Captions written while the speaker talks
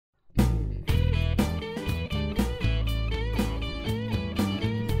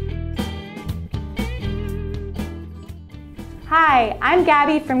Hi, I'm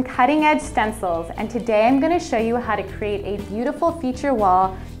Gabby from Cutting Edge Stencils, and today I'm going to show you how to create a beautiful feature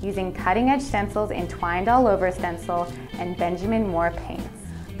wall using Cutting Edge Stencils in Twined All Over Stencil and Benjamin Moore paints.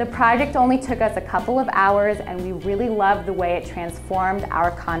 The project only took us a couple of hours and we really loved the way it transformed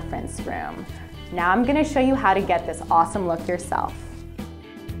our conference room. Now I'm going to show you how to get this awesome look yourself.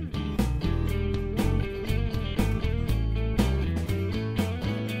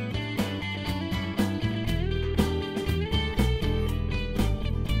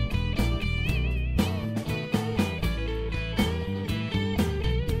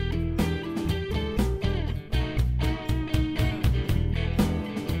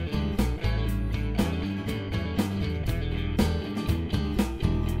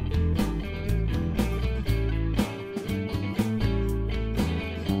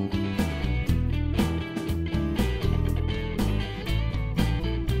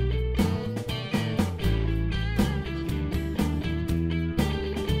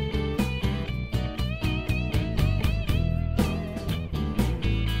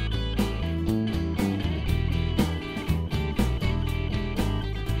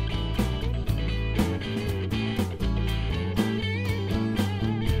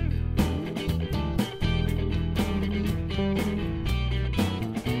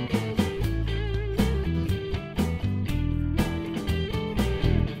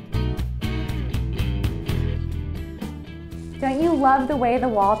 Don't you love the way the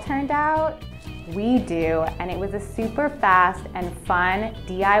wall turned out? We do, and it was a super fast and fun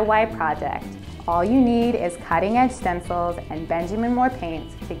DIY project. All you need is Cutting Edge Stencils and Benjamin Moore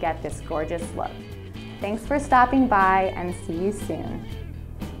paints to get this gorgeous look. Thanks for stopping by and see you soon.